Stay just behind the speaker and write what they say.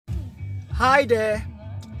Hi there,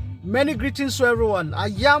 many greetings to everyone. I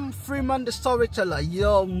am Freeman the Storyteller,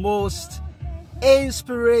 your most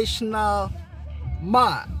inspirational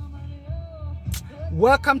man.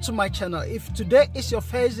 Welcome to my channel. If today is your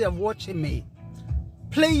first day of watching me,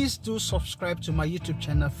 please do subscribe to my YouTube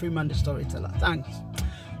channel, Freeman the Storyteller. Thanks.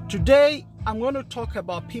 Today, I'm going to talk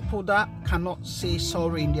about people that cannot say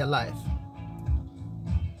sorry in their life.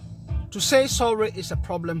 To say sorry is a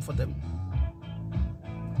problem for them.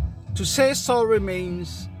 To say sorry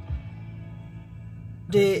means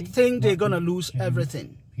they think they're going to lose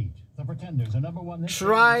everything.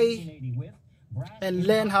 Try and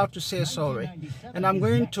learn how to say sorry. And I'm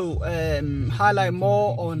going to highlight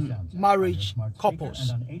more on marriage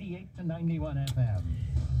couples.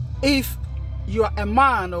 If you are a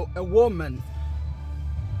man or a woman,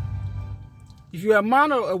 if you're a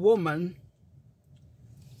man or a woman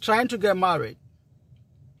trying to get married,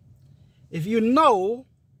 if you know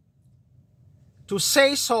to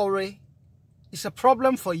say sorry is a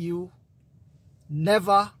problem for you,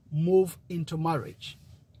 never move into marriage.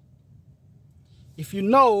 If you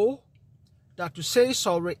know that to say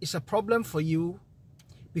sorry is a problem for you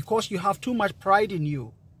because you have too much pride in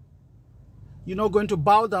you, you're not going to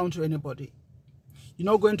bow down to anybody,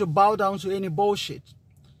 you're not going to bow down to any bullshit,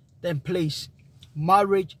 then please,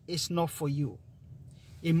 marriage is not for you.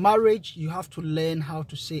 In marriage, you have to learn how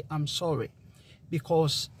to say I'm sorry,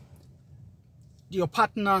 because your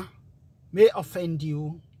partner may offend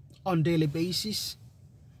you on a daily basis,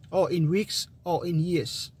 or in weeks, or in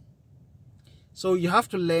years. So you have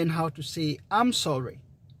to learn how to say I'm sorry.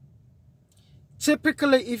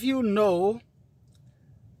 Typically, if you know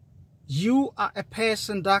you are a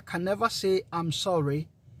person that can never say I'm sorry,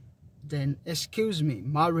 then excuse me,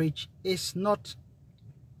 marriage is not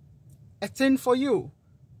a thing for you.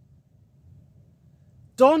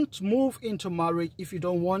 Don't move into marriage if you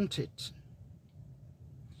don't want it.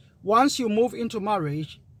 Once you move into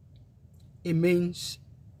marriage, it means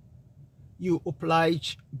you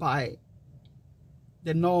oblige by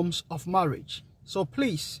the norms of marriage. So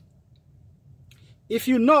please, if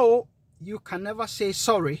you know you can never say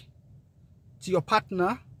sorry to your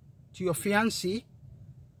partner, to your fiancé,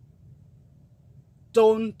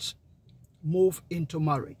 don't move into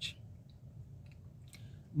marriage.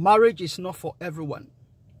 Marriage is not for everyone.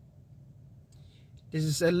 There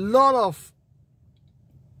is a lot of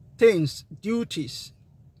things, duties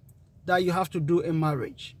that you have to do in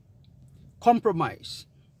marriage. Compromise.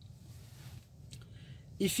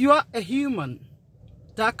 If you are a human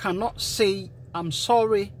that cannot say I'm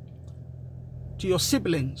sorry to your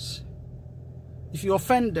siblings, if you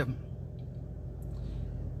offend them,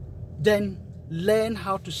 then learn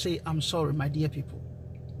how to say I'm sorry, my dear people.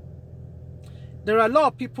 There are a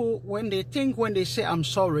lot of people, when they say I'm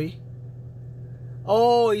sorry,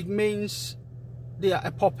 oh, it means they are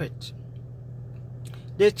a puppet.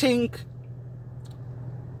 They think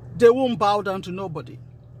they won't bow down to nobody.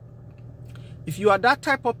 If you are that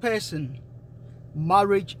type of person,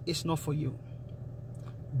 marriage is not for you.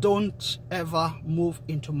 Don't ever move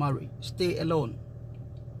into marriage. Stay alone.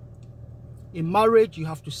 In marriage, you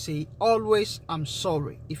have to say always I'm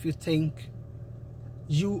sorry if you think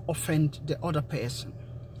you offend the other person.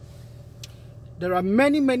 There are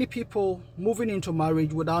many people moving into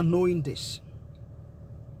marriage without knowing this.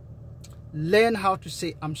 Learn how to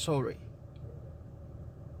say I'm sorry.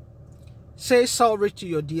 Say sorry to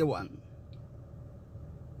your dear one.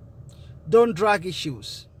 Don't drag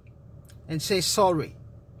issues and say sorry.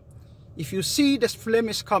 If you see the flame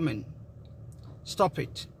is coming, stop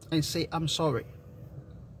it and say I'm sorry.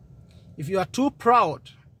 If you are too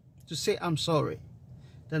proud to say I'm sorry,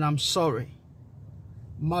 then I'm sorry.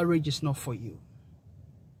 Marriage is not for you.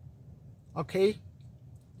 Okay?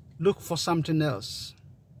 Look for something else.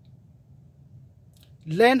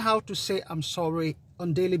 Learn how to say I'm sorry on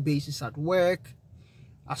a daily basis at work,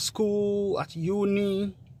 at school, at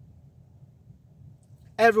uni,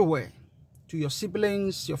 everywhere. To your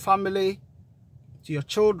siblings, your family, to your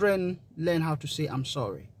children, learn how to say I'm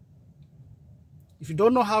sorry. If you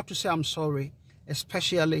don't know how to say I'm sorry,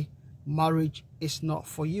 especially, marriage is not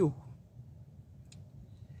for you.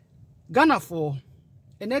 Ghana for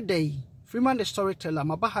in a day, Freeman the Storyteller,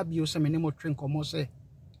 mabaha bio se menemo train komo se.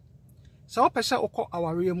 Sa opese oko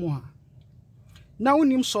aware mu a. Na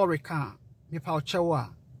unim sorry ka, me pa ochewa.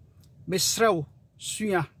 Me srew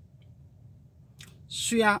sua.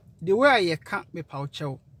 Sua the way I ka me pa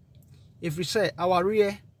ochew. If we say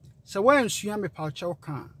aware, se when sua me pa ochew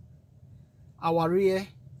ka. Aware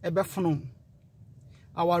ebefono.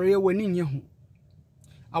 Aware wani nye ho.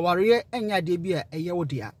 Aware enya de bi a eye wo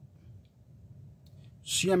dia.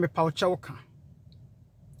 Sua me pa ochew ka.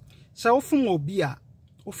 So ofum obi a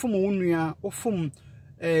ofum onua ofum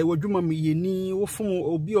wadwuma meyeni ofum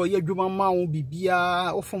obi o ye dwuma ma wo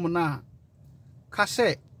bibia ofum na ka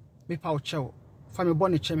se me pa ochew fa me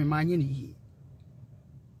bone che me manye ne yi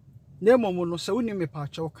na momo no se woni me pa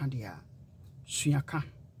ochew ka dia sua ka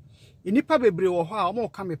enipa bebre wo ho a o mo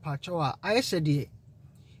ka me pa ochew a ayese de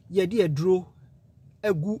ye de aduro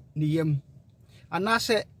agu ne yam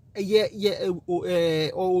anase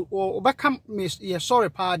obekam me ye sorry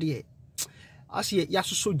pa de asi ya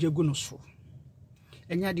soso jegu no so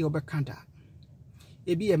enya de obekanda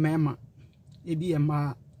ebi ye mema ebi ye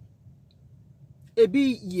ma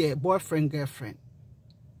ebi ye boyfriend girlfriend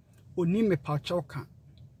oni me pa ochew ka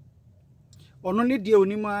ono ne de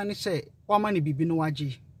oni ma ne se wama ne bibi no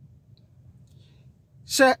wage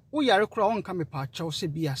se wo yare kura won ka me pa ochew se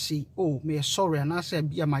bia si oh me sorry ana se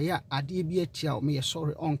bia ma ya ade bi atia o me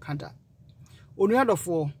sorry on kada onu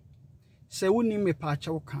adofo se woni me pa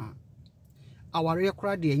ochew ka aware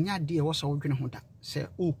kura de nya de e wo so wodwene ho da se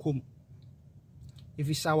ukom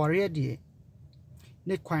efisa aware de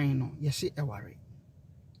ne kwan no yesi eware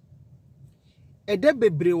ede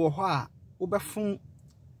bebre wo ho a wo befum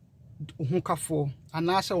ohukafo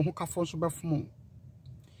anase ohukafo so befum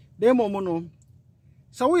de momo no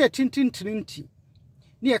sa wo ye tintintirinti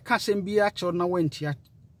ne ye ka sem bia che na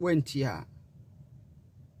wantia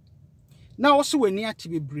na wo so wani ati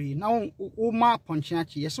bebre na wo ma aponche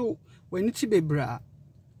achi yeso wani ti bebre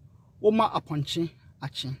wo ma aponche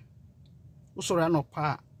achi wo so ra no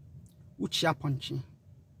pa wo chi aponche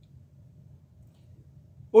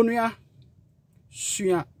onua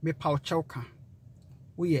sua me pa ochew ka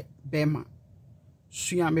wo ye bema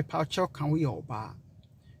sua me pa ochew ka wo ye oba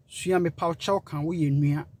sua me pa ochew ka wo ye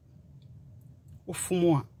nua wo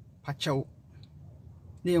fumu a pa chew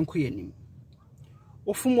ne yenko yenim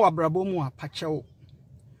wo fumu abrabo mu a pa chew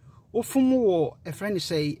wo fumu wo a friend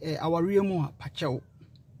say aware mu a pa chew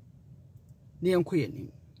ne yenko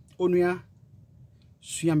yenim onua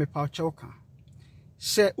sua me pa ochew ka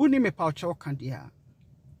se uni me pa ochew ka dia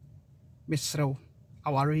mesrew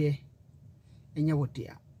aware enye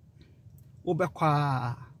wodia wo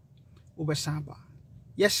bekwa wo besamba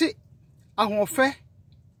yesi ahofe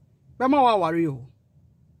bema wa aware o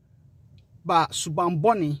ba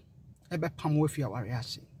subamboni ebe pam wafi aware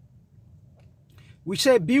ase we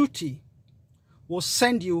say beauty will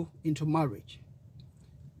send you into marriage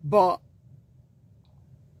but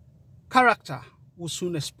character will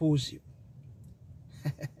soon expose you.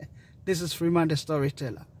 This is Freeman the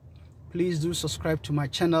Storyteller. Please do subscribe to my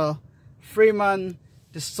channel, Freeman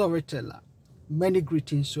the Storyteller. Many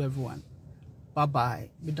greetings to everyone. Bye-bye.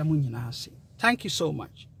 Thank you so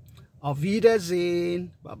much. Auf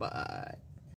Wiedersehen. Bye-bye.